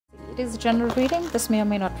is a general reading. This may or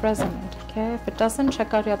may not resonate. Okay, if it doesn't,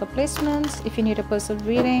 check out your other placements. If you need a personal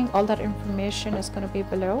reading, all that information is going to be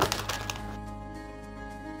below.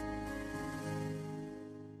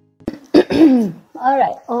 All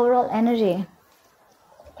right, overall energy.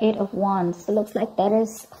 8 of Wands. So looks like there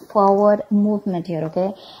is forward movement here,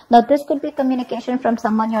 okay? Now this could be communication from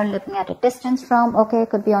someone you're looking at a distance from, okay?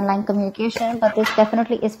 Could be online communication, but this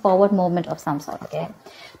definitely is forward movement of some sort, okay?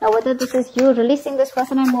 Now whether this is you releasing this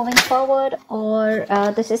person and moving forward, or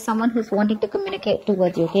this is someone who's wanting to communicate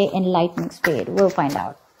towards you, okay? In lightning speed, we'll find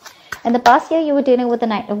out. In the past year, you were dealing with the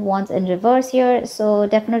Knight of Wands in reverse here, so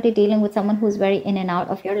definitely dealing with someone who's very in and out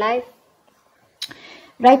of your life.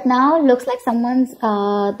 Right now, looks like someone's,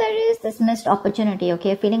 there is this missed opportunity,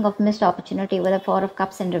 okay? A feeling of missed opportunity with the Four of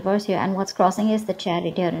Cups in reverse here. And what's crossing is the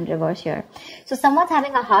Chariot here in reverse here. So someone's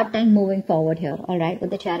having a hard time moving forward here, all right?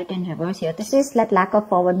 With the Chariot in reverse here. This is like lack of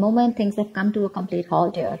forward movement. Things have come to a complete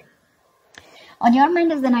halt here. On your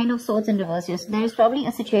mind is the Nine of Swords in reverse here. So there is probably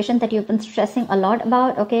a situation that you've been stressing a lot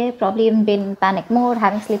about, okay? Probably even been in panic mode,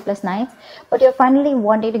 having sleepless nights. But you're finally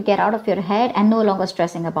wanting to get out of your head and no longer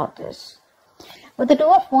stressing about this. With the Two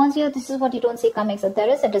of Wands here, this is what you don't see coming. So there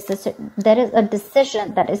is a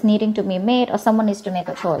decision that is needing to be made, or someone needs to make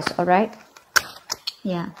a choice, all right?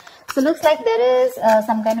 Yeah. So looks like there is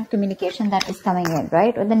some kind of communication that is coming in,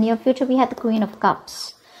 right? In the near future, we had the Queen of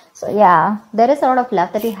Cups. So yeah, there is a lot of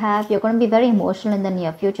love that you have. You're going to be very emotional in the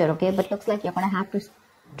near future, okay? But looks like you're going to have to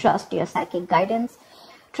trust your psychic guidance,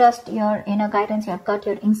 trust your inner guidance, your gut,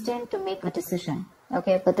 your instinct to make a decision,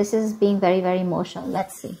 okay? But this is being very, very emotional.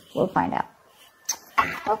 Let's see. We'll find out.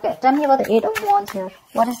 Okay, tell me about the Eight of Wands here.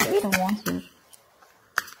 What is the Eight of Wands here?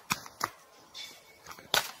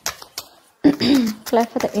 Clap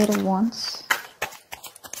for the Eight of Wands.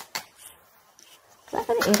 Clap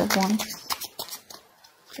for the Eight of Wands.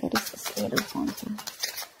 What is this Eight of Wands here?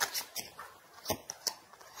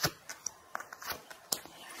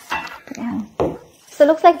 Yeah. So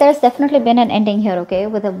looks like there's definitely been an ending here, okay?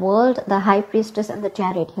 With the World, the High Priestess, and the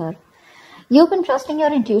Chariot here. You've been trusting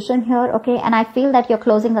your intuition here, okay? And I feel that you're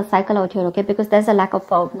closing a cycle out here, okay? Because there's a lack of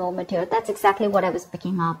forward movement here. That's exactly what I was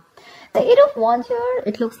picking up. The Eight of Wands here,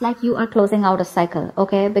 it looks like you are closing out a cycle,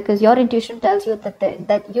 okay? Because your intuition tells you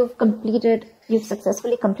that you've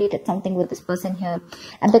successfully completed something with this person here.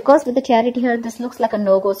 And because with the Chariot here, this looks like a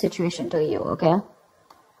no-go situation to you, okay?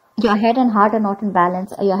 Your head and heart are not in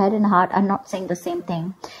balance. Your head and heart are not saying the same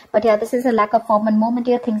thing. But yeah, this is a lack of forward movement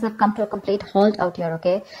here. Things have come to a complete halt out here,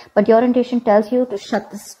 okay? But your intuition tells you to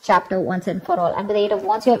shut this chapter once and for all. And with the Eight of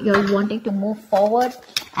Wands here, you're wanting to move forward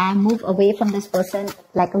and move away from this person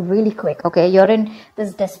like really quick, okay? You're in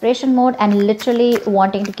this desperation mode and literally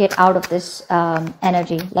wanting to get out of this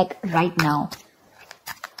energy like right now.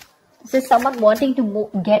 This is someone wanting to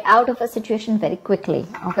get out of a situation very quickly,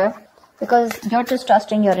 okay? Because you're just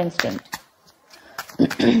trusting your instinct.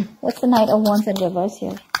 What's the Knight of Wands in reverse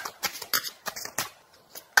here?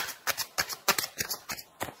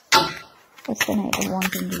 What's the Knight of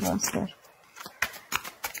Wands in reverse here?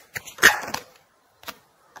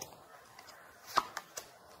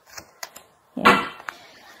 Yeah.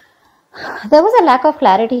 There was a lack of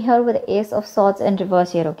clarity here with the Ace of Swords in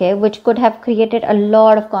reverse here, okay? Which could have created a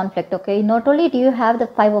lot of conflict, okay? Not only do you have the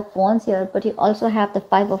Five of Wands here, but you also have the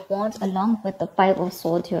Five of Wands along with the Five of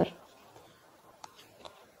Swords here.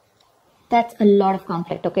 That's a lot of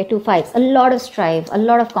conflict, okay? Two fives, a lot of strife, a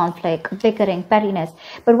lot of conflict, bickering, pettiness.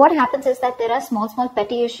 But what happens is that there are small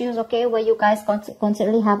petty issues, okay? Where you guys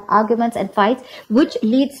constantly have arguments and fights, which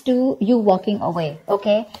leads to you walking away,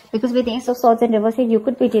 okay? Because with the Ace of Swords in reverse, you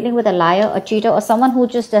could be dealing with a liar, a cheater, or someone who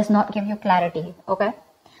just does not give you clarity, okay?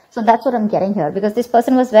 So that's what I'm getting here, because this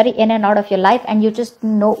person was very in and out of your life and you just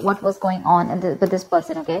know what was going on with this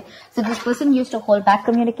person, okay? So this person used to hold back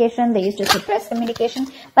communication, they used to suppress communication,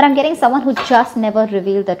 but I'm getting someone who just never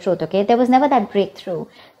revealed the truth, okay? There was never that breakthrough.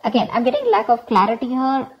 Again, I'm getting lack of clarity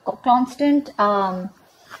here, constant,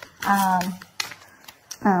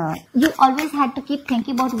 you always had to keep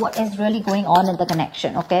thinking about what is really going on in the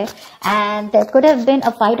connection, okay? And there could have been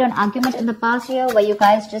a fight or an argument in the past year where you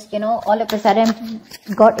guys just, you know, all of a sudden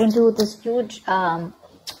got into this huge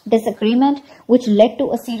disagreement, which led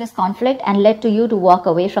to a serious conflict and led to you to walk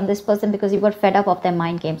away from this person because you were fed up of their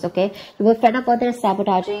mind games, okay? You were fed up of their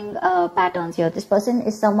sabotaging patterns here. This person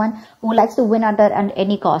is someone who likes to win at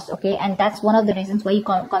any cost, okay? And that's one of the reasons why you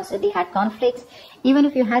constantly had conflicts. Even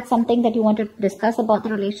if you had something that you wanted to discuss about the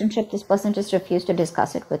relationship, this person just refused to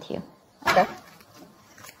discuss it with you, okay?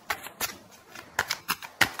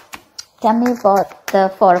 Tell me about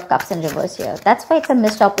the Four of Cups in reverse here. That's why it's a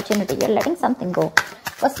missed opportunity. You're letting something go.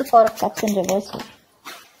 What's the Four of Cups in reverse here?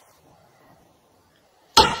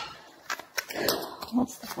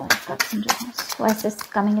 What's the Four of Cups in reverse? Why is this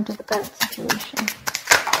coming into the current situation?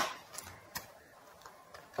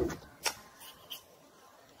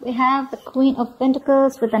 We have the Queen of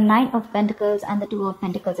Pentacles with the Nine of Pentacles and the Two of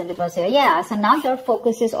Pentacles in reverse here. Yeah, so now your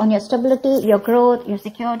focus is on your stability, your growth, your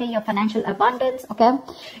security, your financial abundance, okay?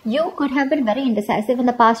 You could have been very indecisive in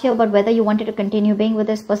the past year about whether you wanted to continue being with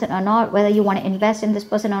this person or not, whether you want to invest in this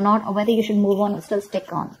person or not, or whether you should move on or still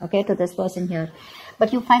stick on, okay, to this person here.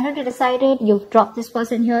 But you finally decided, you've dropped this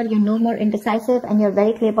person here, you're no more indecisive, and you're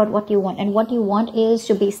very clear about what you want. And what you want is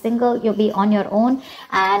to be single, you'll be on your own.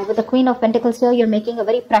 And with the Queen of Pentacles here, you're making a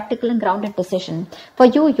very practical and grounded decision. For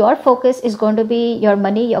you, your focus is going to be your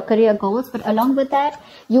money, your career goals. But along with that,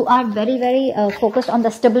 you are very, very focused on the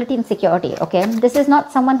stability and security, okay? This is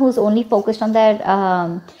not someone who's only focused on their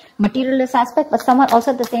materialist aspect, but someone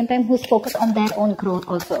also at the same time who's focused on their own growth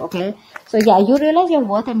also, okay? So yeah, you realize your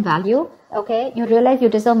worth and value, okay? You realize you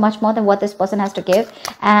deserve much more than what this person has to give,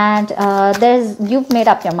 and you've made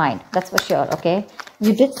up your mind, that's for sure, okay?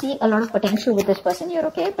 You did see a lot of potential with this person here,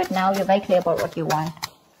 okay? But now you're very clear about what you want.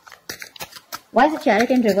 Why is the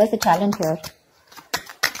Chariot in reverse a challenge here?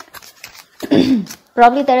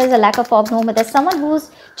 Probably there is a lack of movement. There's someone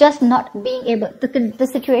who's just not being able, the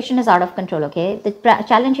situation is out of control, okay? The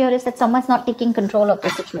challenge here is that someone's not taking control of the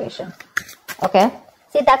situation, okay?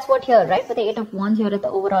 See, that's what here, right? With the Eight of Wands here at the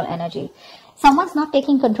overall energy. Someone's not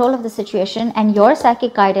taking control of the situation, and your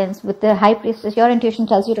psychic guidance with the High Priestess, your intuition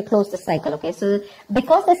tells you to close the cycle, okay? So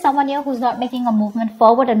because there's someone here who's not making a movement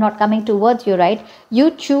forward and not coming towards you, right?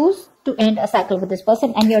 You choose to end a cycle with this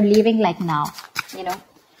person, and you're leaving like now, you know?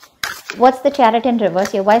 What's the Chariot in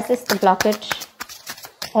reverse here? Why is this the blockage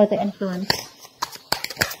or the influence?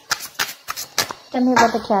 Tell me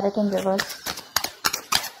about the Chariot in reverse.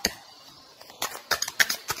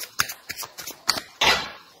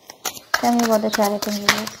 Tell me about the Chariot in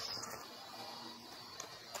reverse.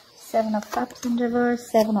 Seven of Cups in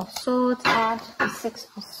reverse, Seven of Swords, and the Six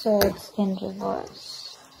of Swords in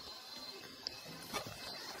reverse.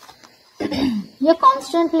 You're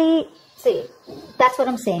constantly... See, that's what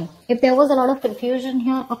I'm saying. If there was a lot of confusion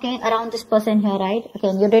here, okay, around this person here, right?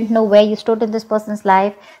 Again, you didn't know where you stood in this person's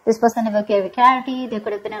life. This person never gave clarity. There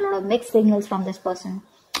could have been a lot of mixed signals from this person.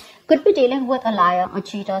 Could be dealing with a liar or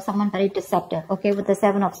cheater, someone very deceptive, okay, with the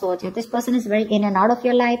Seven of Swords here. This person is very in and out of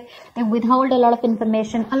your life. They withhold a lot of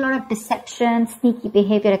information, a lot of deception, sneaky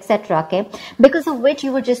behavior, etc., okay, because of which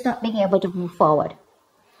you were just not being able to move forward,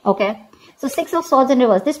 okay? So Six of Swords in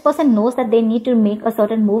reverse. This person knows that they need to make a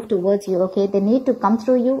certain move towards you, okay? They need to come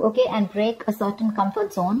through you, okay, and break a certain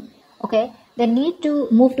comfort zone, okay? They need to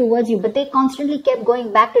move towards you, but they constantly kept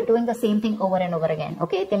going back to doing the same thing over and over again,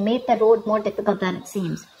 okay? They made the road more difficult than it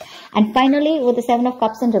seems. And finally, with the Seven of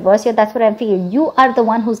Cups in reverse here, that's what I'm feeling. You are the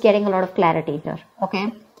one who's getting a lot of clarity here,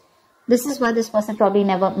 okay? This is why this person probably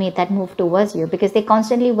never made that move towards you, because they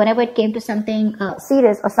constantly, whenever it came to something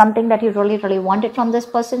serious or something that you really, really wanted from this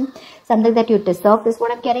person, something that you deserved is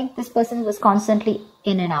what I'm getting, this person was constantly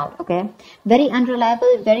in and out, okay? Very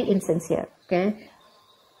unreliable, very insincere, okay?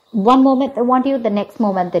 One moment they want you, the next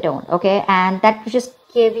moment they don't, okay? And that just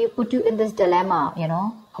put you in this dilemma, you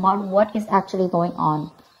know, about what is actually going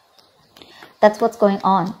on. That's what's going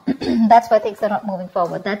on. That's why things are not moving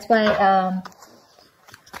forward. That's why...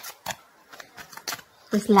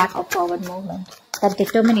 this lack of forward movement, that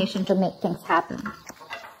determination to make things happen.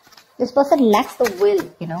 This person lacks the will,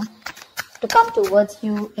 you know, to come towards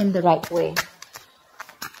you in the right way.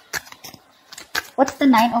 What's the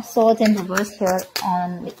Nine of Swords in reverse here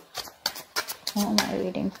on... What am I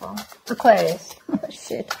reading for? Aquarius. Oh,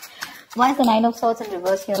 shit. Why is the Nine of Swords in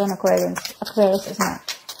reverse here on Aquarius? Aquarius is not.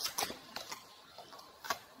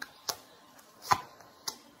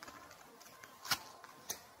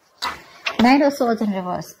 Nine of Swords in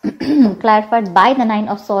reverse. Clarified by the Nine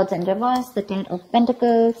of Swords in reverse, the Ten of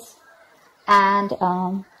Pentacles, and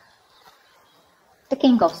the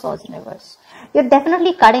King of Swords in reverse. You're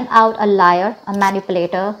definitely cutting out a liar, a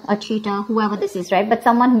manipulator, a cheater, whoever this is, right? But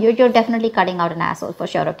someone, you're definitely cutting out an asshole for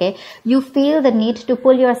sure, okay? You feel the need to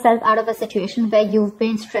pull yourself out of a situation where you've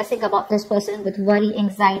been stressing about this person with worry,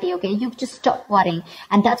 anxiety, okay? You've just stopped worrying,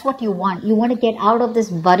 and that's what you want. You want to get out of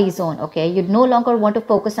this worry zone, okay? You no longer want to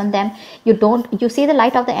focus on them. You see the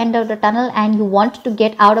light of the end of the tunnel, and you want to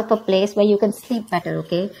get out of a place where you can sleep better,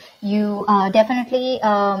 okay? You definitely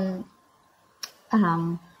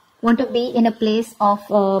want to be in a place of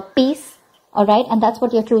peace, all right? And that's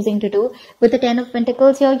what you're choosing to do. With the Ten of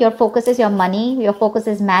Pentacles here, your focus is your money, your focus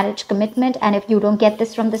is marriage, commitment, and if you don't get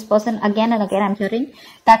this from this person again and again, I'm hearing,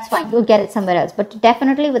 that's fine, you'll get it somewhere else. But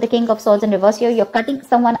definitely with the King of Swords in reverse here, you're cutting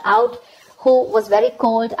someone out who was very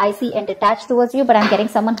cold, icy and detached towards you, but I'm getting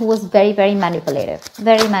someone who was very, very manipulative.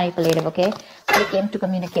 Very manipulative, okay, when it came to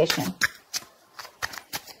communication.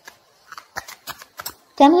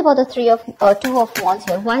 Tell me about the Two of Wands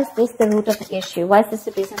here. Why is this the root of the issue? Why is this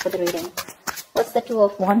the reason for the reading? What's the Two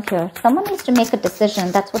of Wands here? Someone needs to make a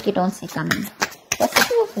decision. That's what you don't see coming. What's the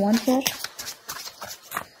Two of Wands here?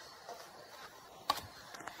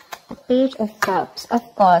 The Page of Cups.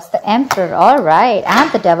 Of course, the Emperor. All right.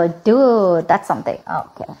 And the Devil. Dude, that's something.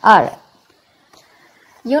 Okay. All right.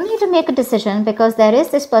 You need to make a decision because there is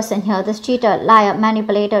this person here, this cheater, liar,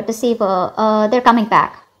 manipulator, deceiver. They're coming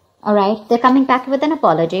back. All right. They're coming back with an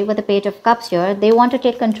apology with the Page of Cups here. They want to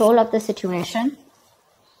take control of the situation.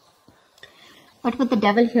 But with the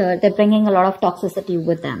Devil here, they're bringing a lot of toxicity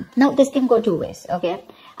with them. Now, this can go two ways, okay?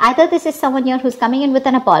 Either this is someone here who's coming in with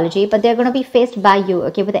an apology, but they're going to be faced by you,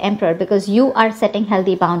 okay, with the Emperor, because you are setting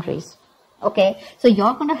healthy boundaries, okay? So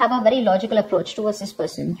you're going to have a very logical approach towards this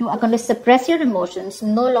person. You are going to suppress your emotions,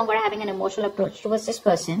 no longer having an emotional approach towards this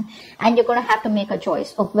person, and you're going to have to make a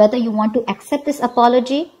choice of whether you want to accept this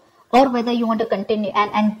apology or whether you want to continue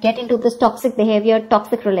and get into this toxic behavior,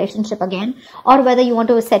 toxic relationship again, or whether you want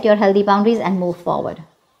to set your healthy boundaries and move forward.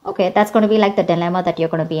 Okay, that's going to be like the dilemma that you're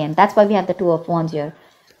going to be in. That's why we have the Two of Wands here.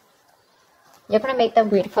 You're going to make them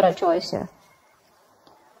wait for a choice here.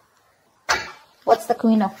 What's the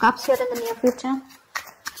Queen of Cups here in the near future?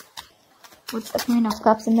 What's the Queen of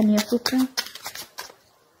Cups in the near future?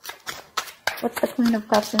 What's the Queen of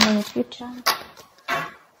Cups in the near future?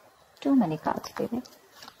 Too many cards, baby.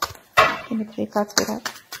 Give me 3 cards for that.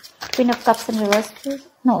 Queen of Cups in reverse, please.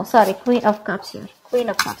 No, sorry, Queen of Cups here. Queen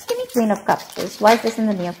of Cups. Give me Queen of Cups, please. Why is this in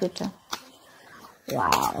the near future?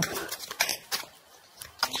 Wow.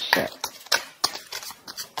 Shit.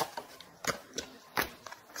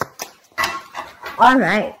 All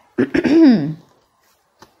right. The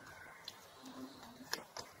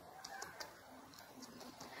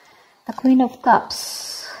Queen of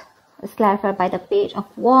Cups is clarified by the Page of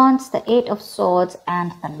Wands, the Eight of Swords,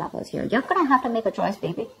 and the Lovers here. You're going to have to make a choice,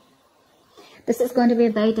 baby. This is going to be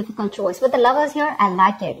a very difficult choice. With the Lovers here, I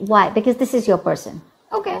like it. Why? Because this is your person.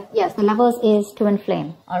 Okay, yes, the Lovers is twin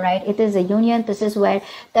flame. All right, it is a union. This is where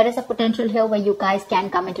there is a potential here where you guys can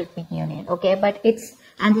come into reunion. Okay, but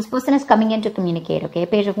and this person is coming in to communicate. Okay,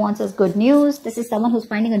 Page of Wands is good news. This is someone who's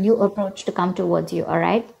finding a new approach to come towards you. All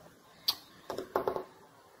right.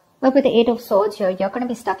 But with the Eight of Swords here, you're going to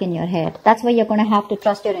be stuck in your head. That's why you're going to have to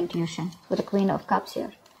trust your intuition with the Queen of Cups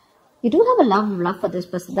here. You do have a love for this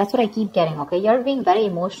person. That's what I keep getting, okay? You're being very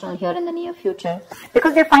emotional here in the near future.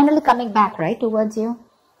 Because they're finally coming back, right, towards you.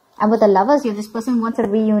 And with the Lovers here, this person wants a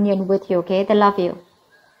reunion with you, okay? They love you.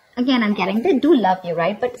 Again, I'm getting, they do love you,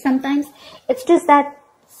 right? But sometimes it's just that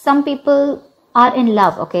some people are in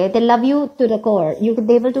love, okay? They love you to the core.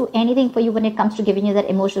 They will do anything for you when it comes to giving you that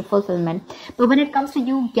emotional fulfillment. But when it comes to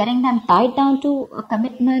you getting them tied down to a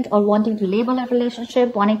commitment or wanting to label a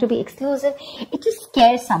relationship, wanting to be exclusive, it just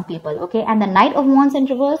scares some people, okay? And the Knight of Wands in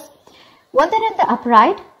reverse, when they're in the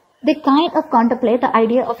upright, they kind of contemplate the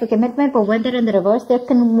idea of a commitment, but when they're in the reverse, they're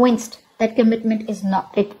convinced that commitment is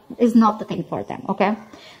not the thing for them, okay?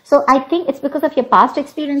 So I think it's because of your past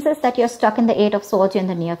experiences that you're stuck in the Eight of Swords in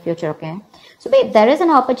the near future, okay? So babe, there is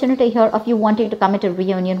an opportunity here of you wanting to come into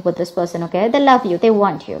reunion with this person, okay? They love you, they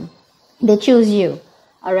want you, they choose you,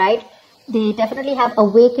 all right? They definitely have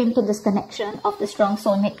awakened to this connection of the strong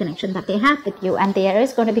soulmate connection that they have with you, and there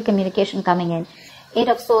is going to be communication coming in. Eight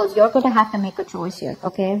of Swords, you're going to have to make a choice here,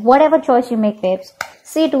 okay? Whatever choice you make, babes,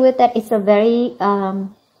 see to it that it's a very,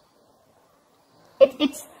 I'm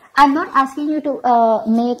not asking you to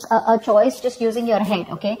make a choice just using your head,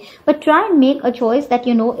 okay? But try and make a choice that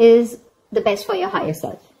you know is the best for your higher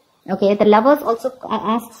self, okay? The Lovers also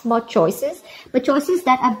asks about choices, but choices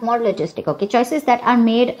that are more logistic, okay? Choices that are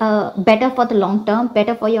made better for the long term,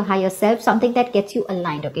 better for your higher self, something that gets you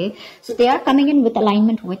aligned, okay? So they are coming in with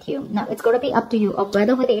alignment with you. Now, it's going to be up to you of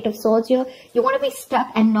whether with the Eight of Swords here, you want to be stuck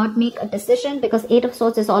and not make a decision, because Eight of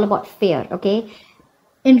Swords is all about fear, okay?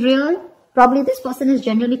 In real, probably this person is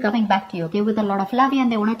genuinely coming back to you, okay, with a lot of love, and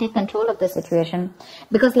they want to take control of the situation.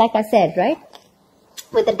 Because like I said, right,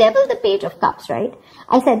 with the Devil, the Page of Cups, right,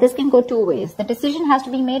 I said this can go two ways. The decision has to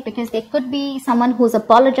be made because there could be someone who's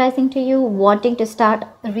apologizing to you, wanting to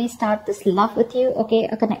restart this love with you, okay,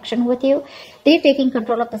 a connection with you. They're taking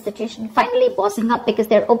control of the situation, finally bossing up because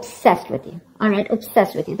they're obsessed with you, all right,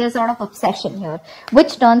 obsessed with you. There's a lot of obsession here,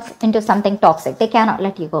 which turns into something toxic. They cannot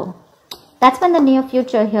let you go. That's when the near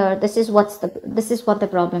future here, this is what the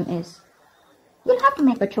problem is. You'll have to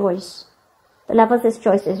make a choice. The Lovers is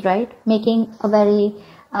choices, right? Making a very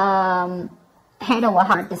head over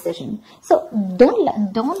heart decision. So don't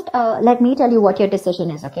let me tell you what your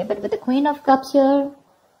decision is, okay? But with the Queen of Cups here,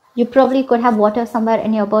 you probably could have water somewhere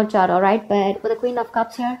in your birth chart, all right? But with the Queen of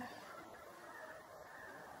Cups here,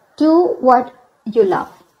 do what you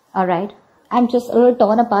love, all right? I'm just a little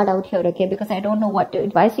torn apart out here, okay? Because I don't know what to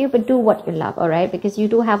advise you, but do what you love, all right? Because you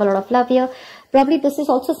do have a lot of love here. Probably this is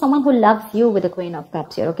also someone who loves you with the Queen of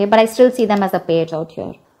Cups here, okay? But I still see them as a page out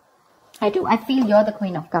here. I do. I feel you're the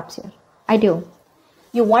Queen of Cups here. I do.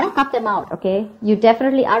 You want to cut them out, okay? You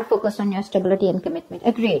definitely are focused on your stability and commitment.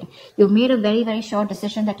 Agreed. You've made a very, very short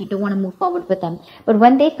decision that you don't want to move forward with them. But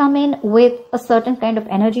when they come in with a certain kind of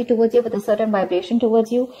energy towards you, with a certain vibration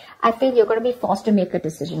towards you, I feel you're going to be forced to make a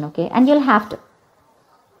decision, okay? And you'll have to.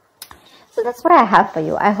 So that's what I have for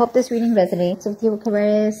you. I hope this reading resonates with you,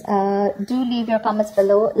 Aquarius. Do leave your comments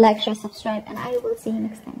below. Like, share, subscribe, and I will see you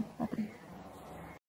next time. Bye-bye.